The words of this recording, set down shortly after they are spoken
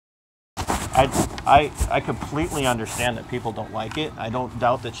I completely understand that people don't like it. I don't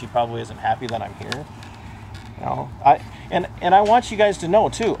doubt that she probably isn't happy that I'm here. You know, and I want you guys to know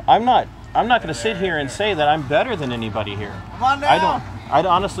too. I'm not going to sit here and say that I'm better than anybody here. Come on down. I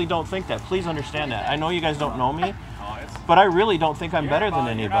honestly don't think that. Please understand that. I know you guys don't know me, but I really don't think I'm better than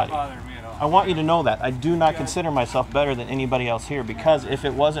anybody. I want you to know that. I do not consider myself better than anybody else here, because if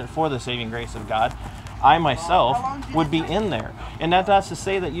it wasn't for the saving grace of God, I myself would be in there. And that's not to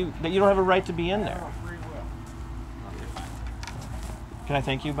say that you don't have a right to be in there. Can I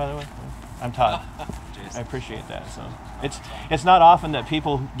thank you, by the way? I'm Todd. I appreciate that. So it's not often that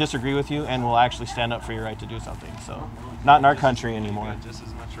people disagree with you and will actually stand up for your right to do something. So not in our country anymore. Just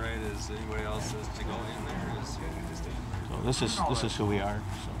as much right as anybody else is to go in there as to stay in there. So this is who we are.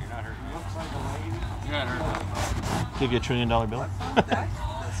 So. You're not hurting me. You're not hurting me. Give you $1 trillion bill.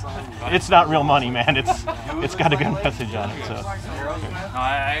 It's not real money, man. It's got a good message on it. So. No,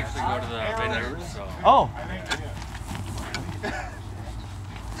 I actually go to the vineyard. So. Oh.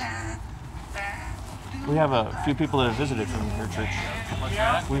 We have a few people that have visited from your church. What's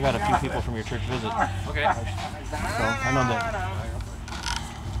that? We've had a few people from your church visit. Okay. So I know that.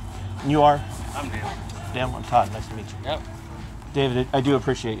 You are? I'm Dan. Dan, I'm Todd. Nice to meet you. Yep. David, I do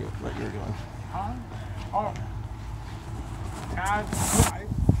appreciate you, what you're doing. Oh. Todd,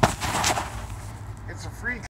 it's a free